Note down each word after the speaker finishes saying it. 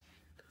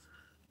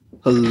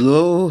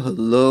Hello,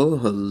 hello,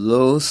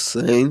 hello,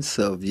 saints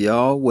of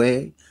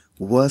Yahweh.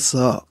 What's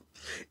up?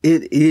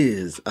 It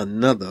is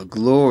another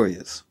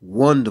glorious,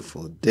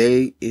 wonderful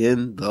day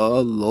in the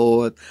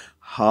Lord.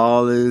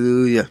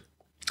 Hallelujah.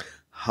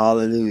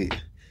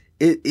 Hallelujah.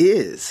 It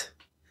is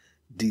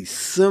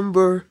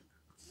December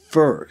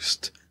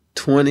 1st,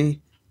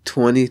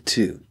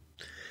 2022.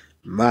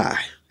 My,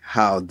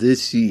 how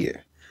this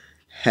year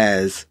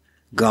has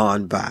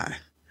gone by.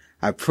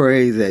 I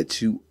pray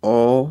that you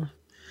all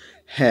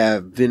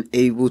have been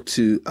able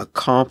to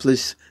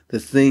accomplish the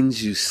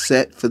things you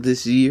set for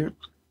this year.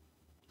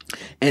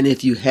 And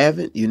if you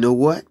haven't, you know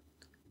what?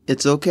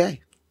 It's okay.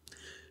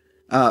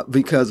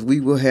 Because we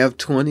will have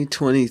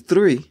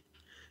 2023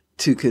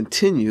 to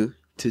continue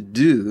to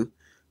do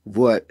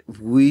what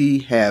we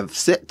have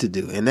set to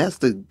do. And that's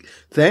the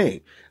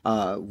thing.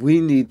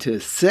 We need to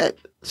set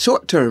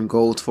short-term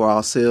goals for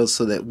ourselves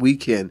so that we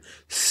can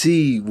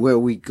see where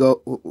we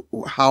go,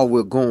 how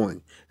we're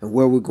going and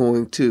where we're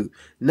going to.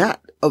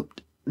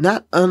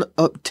 Not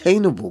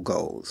unobtainable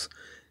goals,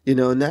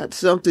 not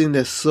something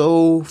that's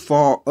so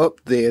far up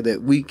there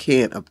that we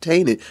can't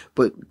obtain it,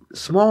 but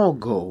small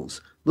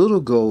goals, little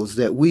goals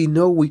that we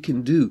know we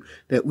can do,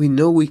 that we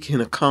know we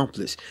can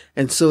accomplish.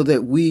 And so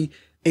that we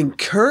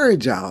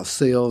encourage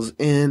ourselves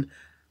in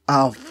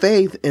our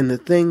faith in the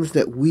things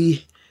that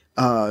we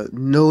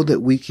know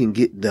that we can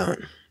get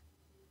done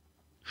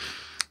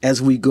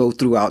as we go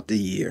throughout the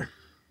year.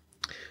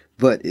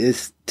 But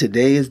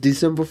today is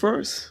December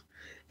 1st.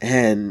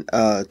 And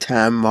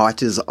time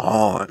marches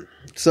on.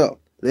 So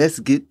let's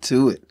get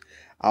to it.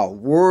 Our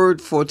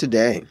word for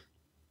today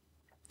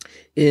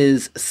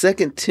is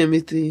 2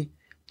 Timothy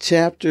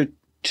chapter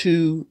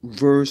 2,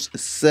 verse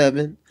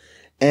 7.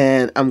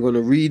 And I'm going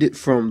to read it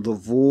from the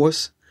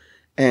Voice.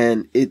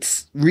 And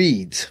it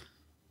reads,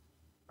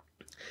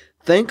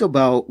 "Think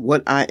about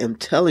what I am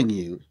telling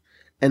you,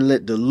 and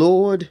let the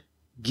Lord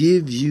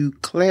give you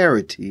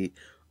clarity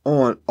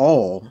on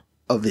all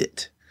of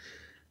it."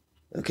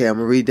 Okay, I'm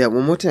going to read that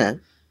one more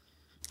time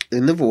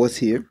in the Voice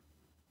here.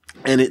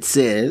 And it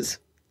says,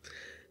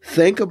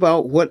 "Think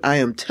about what I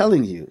am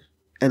telling you,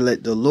 and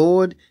let the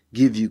Lord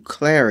give you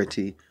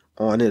clarity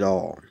on it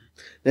all."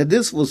 Now,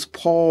 this was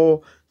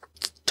Paul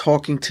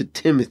talking to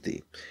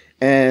Timothy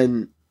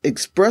and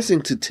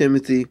expressing to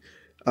Timothy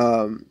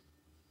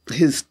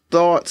his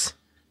thoughts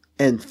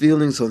and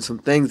feelings on some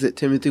things that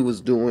Timothy was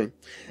doing.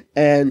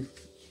 And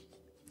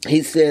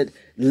he said,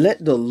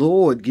 let the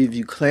Lord give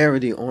you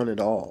clarity on it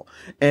all.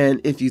 And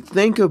if you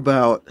think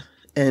about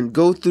and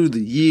go through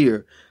the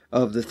year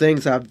of the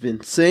things I've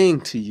been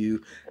saying to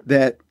you,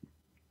 that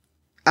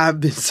I've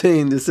been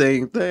saying the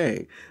same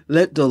thing.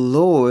 Let the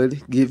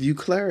Lord give you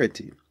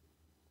clarity.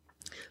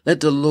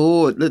 Let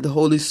the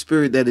Holy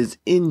Spirit that is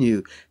in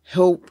you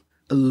help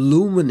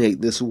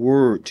illuminate this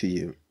word to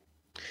you.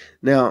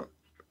 Now,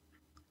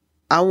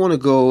 I want to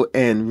go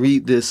and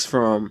read this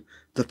from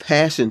the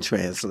Passion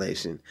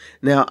Translation.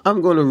 Now,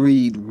 I'm going to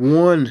read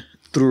 1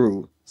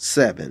 through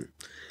 7.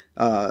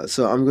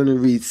 So I'm going to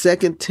read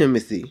 2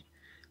 Timothy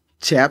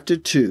chapter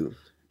 2,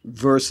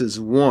 verses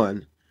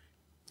 1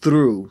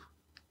 through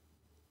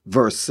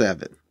verse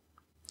 7.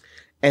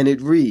 And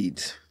it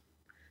reads,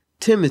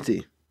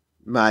 "Timothy,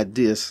 my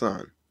dear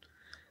son,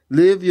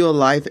 live your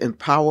life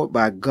empowered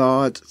by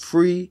God's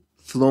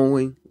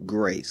free-flowing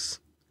grace,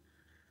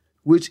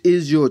 which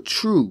is your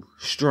true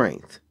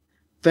strength,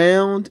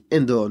 found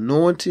in the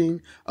anointing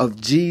of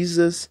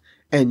Jesus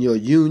and your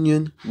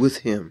union with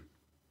him,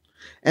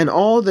 and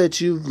all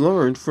that you've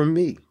learned from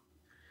me,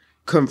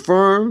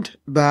 confirmed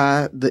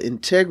by the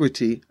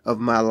integrity of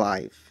my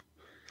life.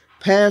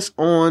 Pass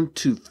on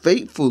to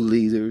faithful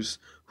leaders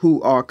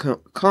who are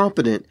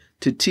competent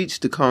to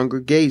teach the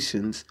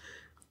congregations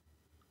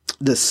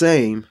the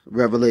same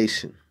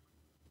revelation.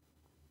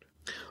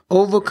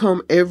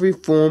 Overcome every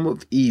form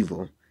of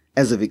evil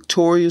as a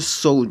victorious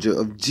soldier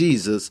of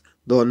Jesus,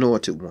 the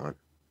Anointed One.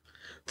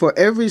 For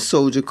every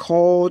soldier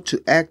called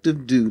to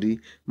active duty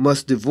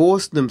must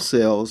divorce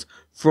themselves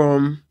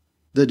from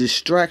the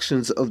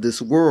distractions of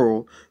this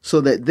world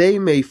so that they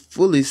may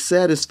fully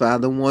satisfy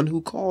the one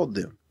who called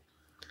them.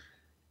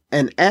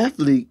 An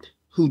athlete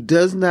who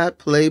does not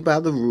play by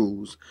the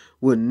rules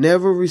will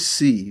never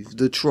receive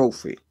the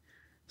trophy,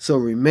 so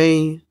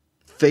remain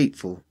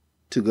faithful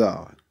to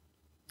God.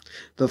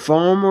 The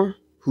farmer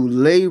who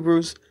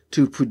labors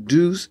to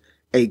produce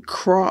a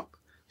crop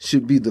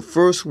should be the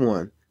first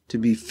one to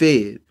be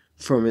fed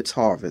from its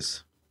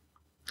harvest.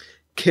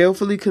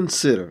 Carefully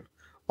consider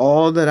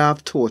all that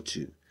I've taught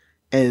you,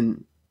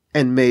 and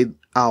may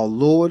our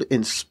Lord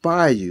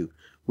inspire you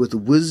with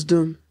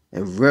wisdom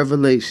and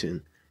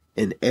revelation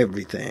in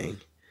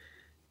everything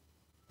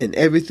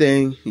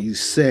you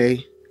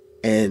say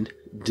and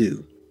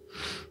do."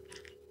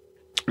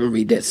 I'll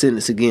read that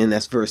sentence again.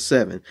 That's verse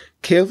 7.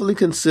 "Carefully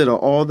consider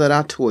all that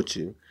I taught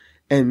you,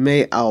 and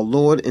may our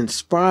Lord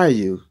inspire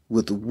you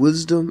with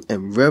wisdom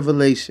and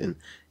revelation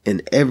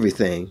in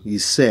everything you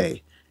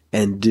say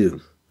and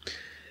do."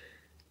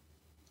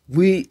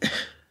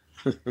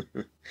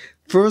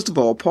 first of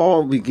all,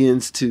 Paul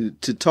begins to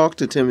talk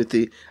to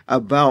Timothy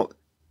about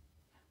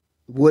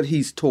what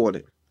he's taught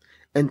him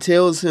and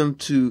tells him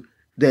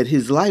that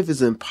his life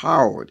is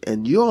empowered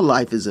and your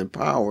life is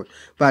empowered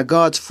by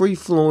God's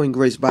free-flowing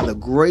grace, by the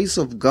grace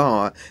of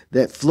God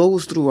that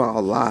flows through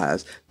our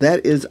lives.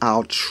 That is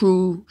our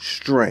true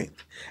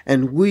strength.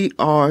 And we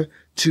are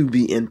to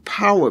be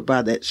empowered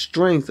by that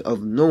strength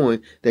of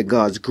knowing that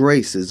God's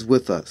grace is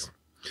with us.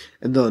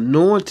 And the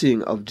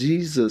anointing of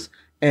Jesus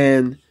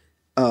and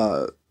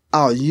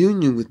our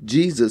union with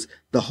Jesus,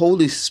 the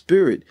Holy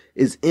Spirit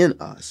is in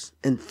us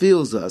and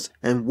fills us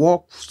and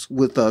walks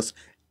with us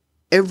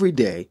every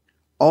day,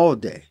 all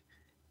day,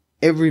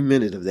 every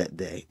minute of that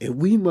day. And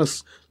we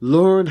must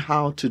learn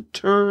how to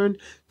turn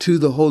to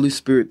the Holy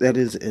Spirit that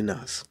is in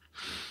us.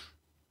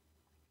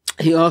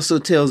 He also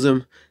tells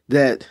them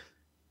that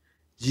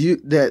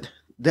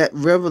that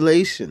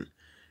revelation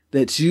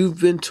that you've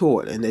been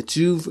taught and that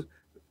you've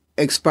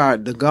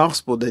expired, the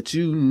gospel that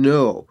you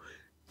know,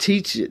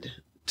 teach it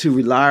to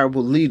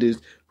reliable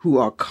leaders who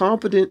are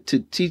competent to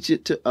teach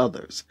it to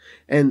others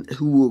and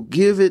who will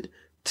give it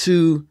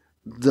to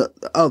the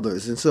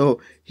others. And so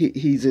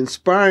he's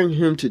inspiring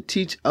him to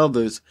teach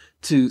others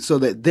so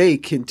that they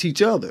can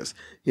teach others,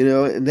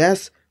 and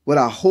that's what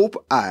I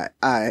hope I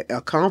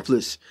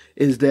accomplish,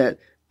 is that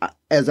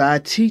as I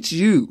teach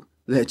you,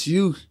 that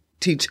you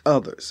teach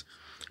others.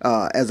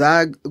 As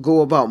I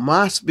go about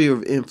my sphere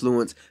of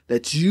influence,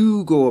 that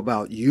you go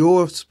about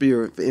your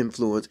sphere of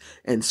influence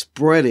and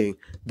spreading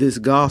this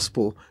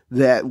gospel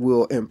that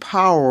will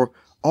empower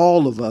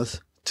all of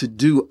us to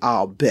do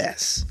our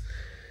best.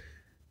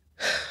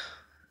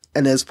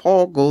 And as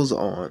Paul goes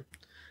on,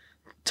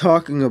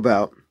 talking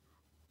about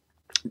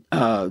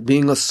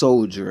being a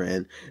soldier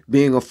and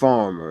being a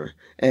farmer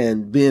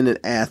and being an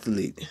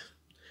athlete,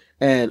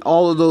 and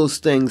all of those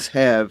things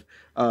have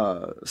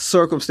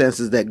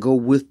circumstances that go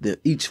with them,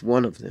 each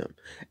one of them.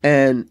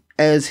 And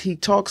as he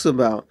talks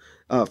about,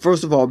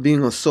 first of all,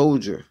 being a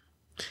soldier,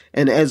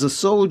 and as a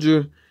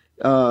soldier,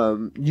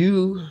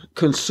 you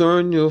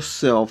concern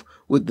yourself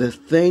with the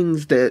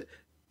things that,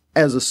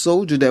 as a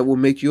soldier, that will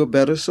make you a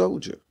better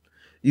soldier.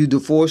 You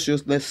divorce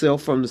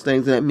yourself from the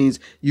things. That means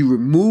you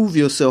remove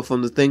yourself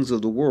from the things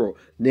of the world.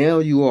 Now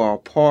you are a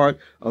part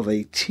of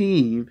a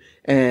team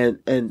and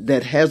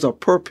that has a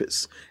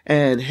purpose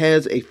and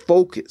has a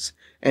focus.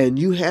 And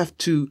you have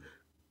to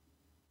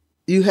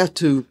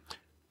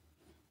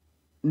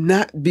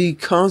not be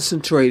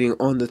concentrating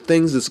on the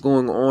things that's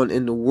going on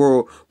in the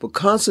world, but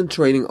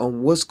concentrating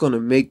on what's going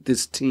to make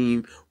this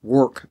team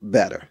work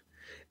better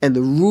and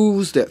the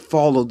rules that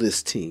follow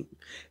this team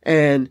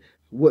and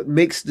what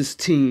makes this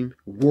team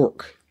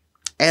work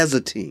as a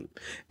team.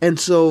 And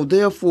so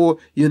therefore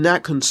you're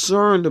not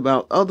concerned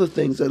about other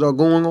things that are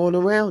going on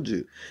around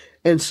you.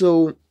 And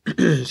so,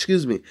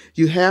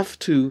 you have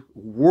to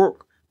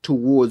work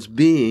towards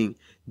being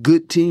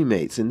good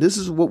teammates. And this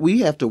is what we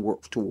have to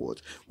work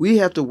towards. We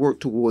have to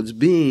work towards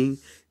being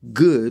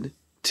good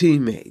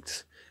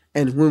teammates.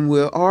 And when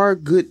we are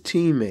good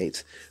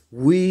teammates,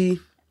 we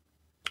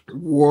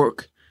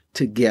work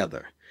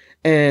together.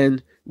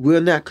 And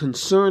we're not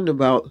concerned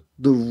about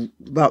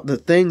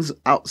the things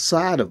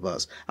outside of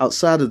us,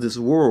 outside of this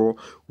world.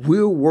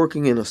 We're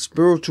working in a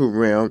spiritual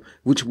realm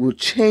which will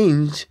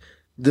change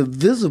the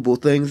visible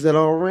things that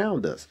are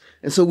around us.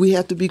 And so we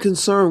have to be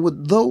concerned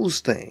with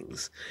those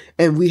things.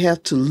 And we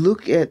have to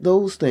look at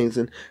those things.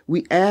 And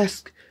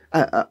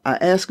I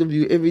ask of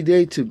you every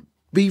day to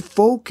be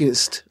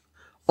focused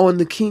on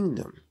the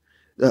kingdom.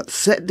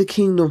 Set the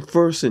kingdom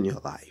first in your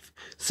life.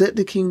 Set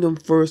the kingdom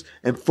first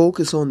and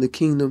focus on the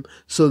kingdom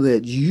so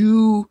that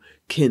you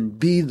can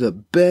be the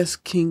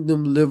best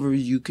kingdom liver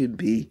you can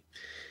be.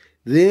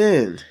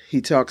 Then he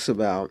talks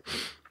about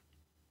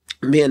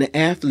being an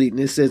athlete,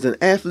 and it says an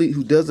athlete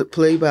who doesn't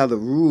play by the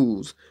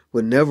rules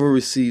will never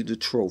receive the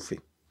trophy.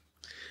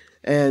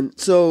 And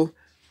so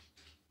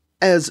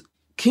as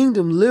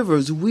kingdom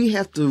livers, we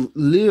have to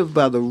live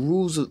by the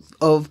rules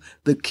of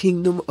the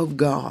kingdom of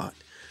God.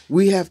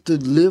 We have to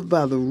live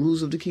by the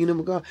rules of the kingdom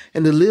of God.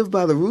 And to live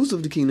by the rules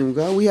of the kingdom of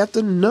God, we have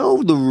to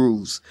know the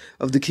rules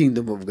of the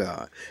kingdom of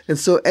God. And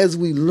so as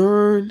we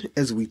learn,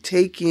 as we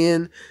take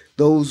in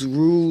those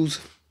rules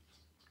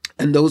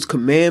and those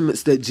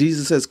commandments that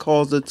Jesus has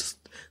caused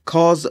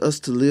us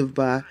to live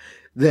by,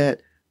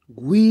 that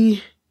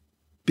we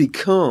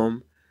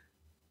become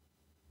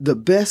the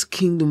best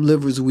kingdom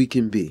livers we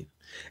can be.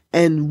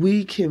 And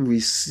we can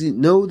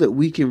know that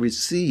we can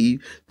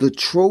receive the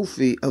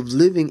trophy of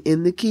living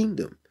in the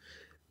kingdom.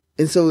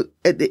 And so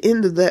at the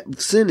end of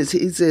that sentence,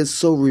 he says,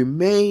 so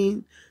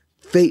remain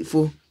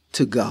faithful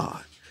to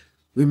God.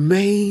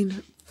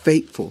 Remain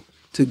faithful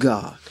to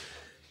God.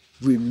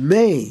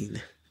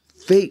 Remain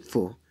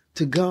faithful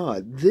to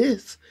God.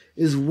 This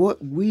is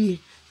what we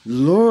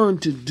learn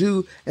to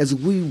do as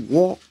we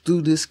walk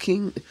through this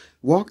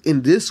walk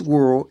in this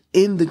world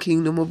in the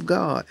kingdom of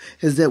God,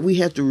 is that we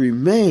have to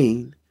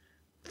remain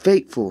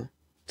faithful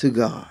to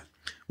God.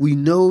 We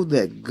know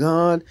that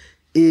God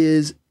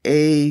is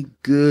a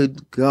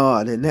good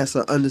God. And that's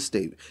an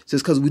understatement.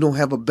 Just because we don't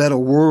have a better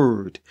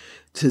word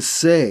to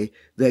say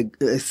that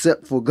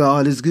except for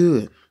God is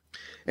good.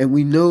 And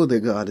we know that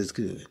God is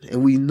good.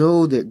 And we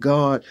know that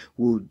God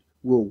will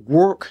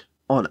work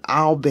on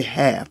our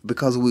behalf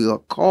because we are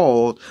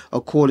called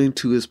according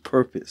to his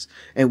purpose.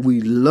 And we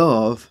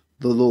love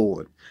the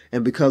Lord.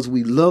 And because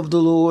we love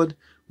the Lord,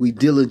 we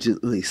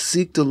diligently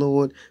seek the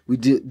Lord. We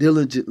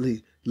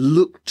diligently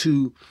look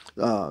to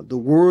the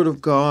word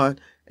of God,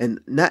 and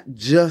not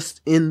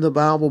just in the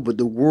Bible, but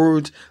the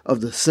words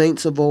of the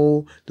saints of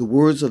old, the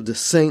words of the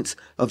saints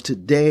of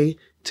today,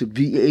 to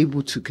be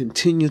able to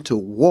continue to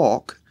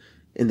walk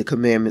in the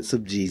commandments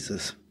of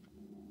Jesus.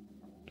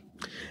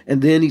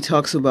 And then he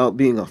talks about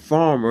being a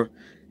farmer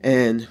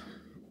and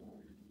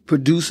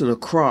producing a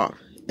crop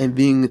and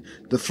being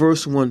the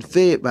first one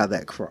fed by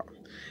that crop.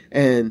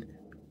 And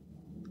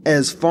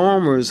as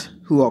farmers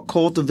who are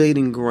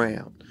cultivating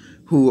ground,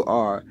 who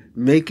are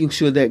making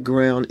sure that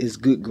ground is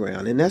good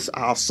ground, and that's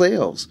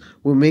ourselves,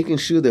 we're making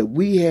sure that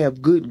we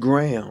have good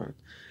ground,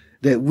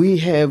 that we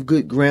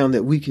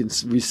can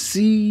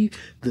receive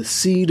the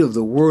seed of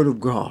the word of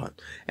God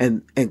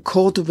and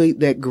cultivate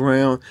that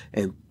ground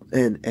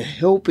and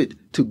help it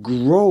to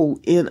grow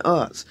in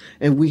us.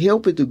 And we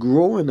help it to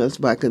grow in us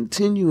by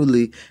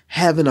continually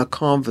having a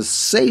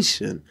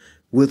conversation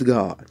with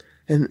God.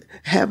 And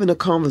having a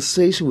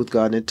conversation with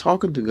God and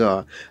talking to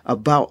God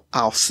about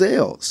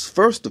ourselves,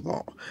 first of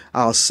all,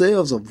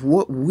 ourselves, of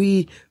what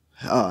we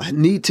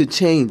need to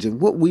change and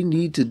what we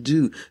need to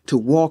do to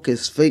walk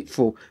as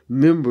faithful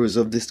members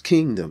of this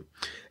kingdom.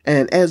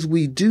 And as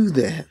we do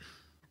that,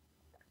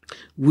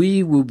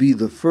 we will be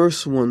the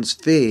first ones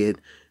fed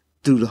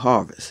through the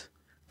harvest,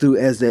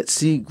 as that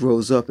seed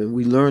grows up and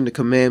we learn the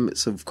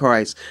commandments of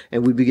Christ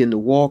and we begin to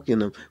walk in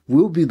them.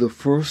 We'll be the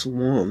first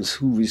ones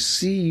who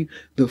receive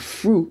the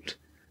fruit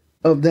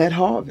of that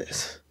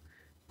harvest,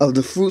 of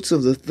the fruits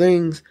of the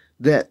things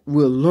that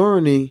we're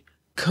learning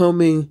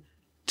coming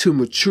to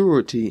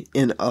maturity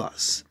in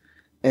us,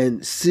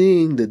 and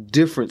seeing the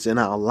difference in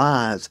our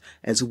lives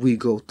as we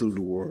go through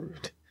the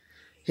word.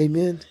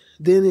 Amen.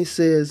 Then it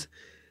says,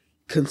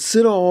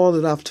 consider all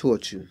that I've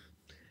taught you,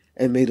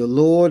 and may the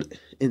Lord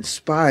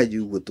inspire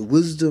you with the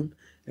wisdom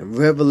and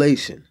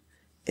revelation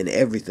in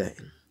everything,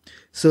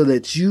 so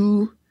that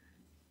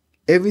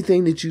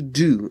everything that you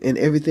do and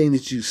everything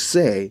that you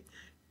say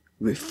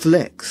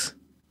reflects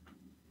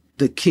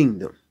the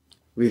kingdom,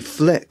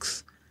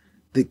 reflects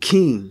the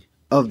King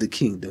of the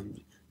kingdom,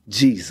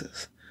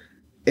 Jesus.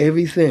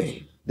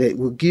 Everything that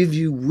will give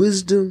you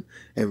wisdom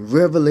and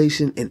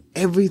revelation in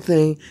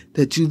everything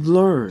that you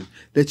learn,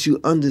 that you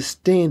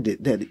understand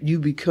it, that you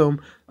become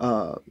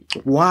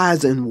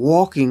wise and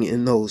walking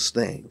in those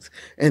things,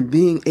 and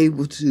being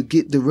able to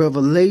get the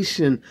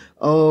revelation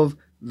of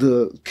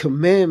the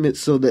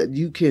commandments so that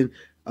you can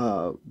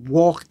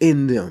walk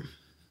in them.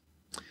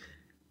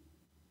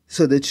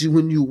 So that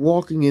when you're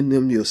walking in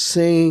them, you're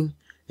saying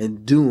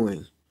and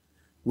doing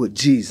what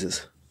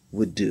Jesus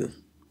would do.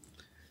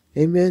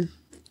 Amen.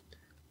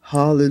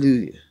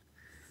 Hallelujah.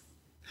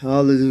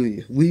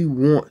 Hallelujah. We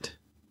want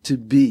to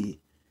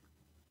be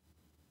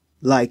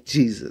like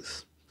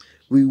Jesus.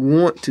 We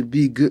want to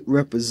be good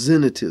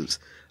representatives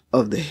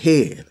of the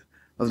head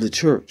of the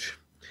church,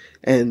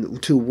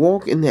 and to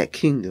walk in that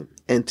kingdom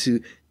and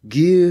to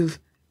give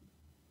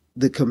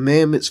the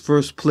commandments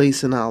first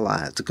place in our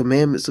lives, the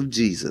commandments of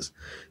Jesus,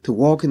 to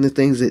walk in the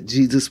things that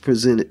Jesus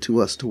presented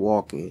to us to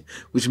walk in,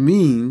 which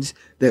means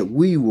that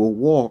we will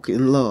walk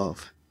in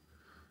love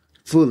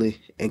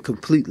fully and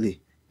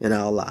completely in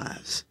our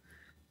lives.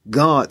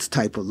 God's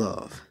type of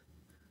love,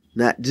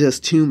 not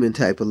just human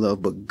type of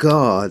love, but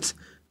God's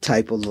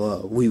type of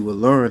love. We will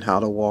learn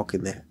how to walk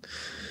in that.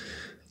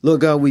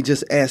 Lord God, we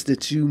just ask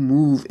that you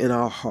move in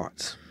our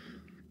hearts.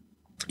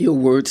 Your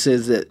word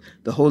says that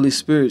the Holy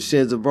Spirit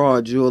sheds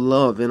abroad your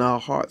love in our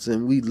hearts,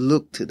 and we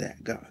look to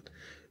that, God.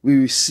 We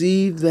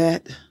receive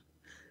that,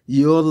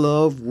 your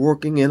love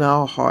working in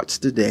our hearts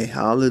today.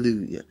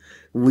 Hallelujah.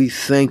 We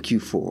thank you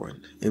for it,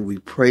 and we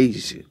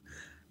praise you.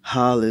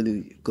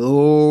 Hallelujah.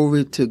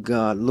 Glory to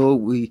God.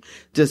 Lord, we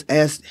just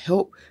ask,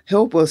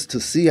 help us to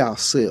see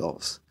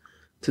ourselves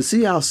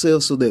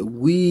so that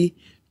we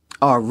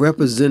are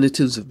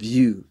representatives of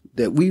you,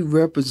 that we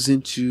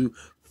represent you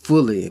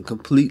fully and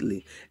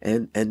completely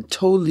and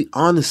totally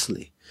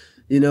honestly,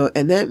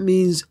 and that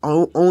means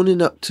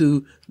owning up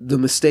to the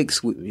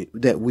mistakes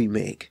that we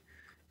make,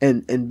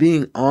 and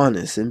being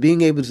honest, and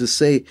being able to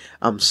say,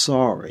 I'm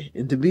sorry,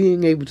 and to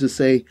being able to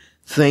say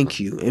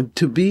thank you, and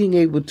to being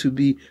able to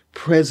be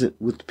present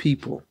with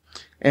people,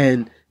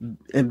 and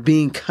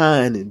being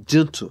kind and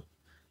gentle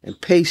and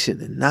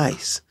patient and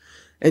nice,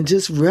 and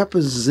just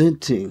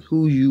representing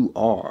who you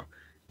are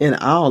in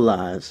our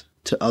lives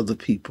to other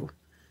people.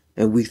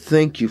 And we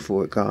thank you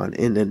for it, God,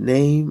 in the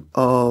name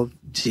of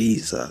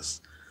Jesus.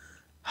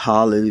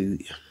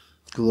 Hallelujah.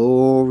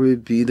 Glory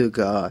be to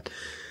God.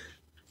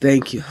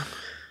 Thank you.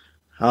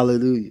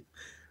 Hallelujah.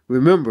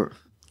 Remember,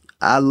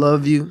 I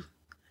love you,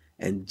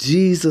 and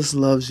Jesus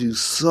loves you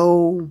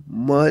so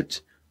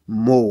much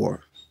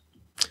more.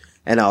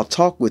 and I'll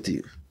talk with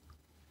you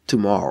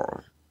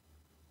tomorrow.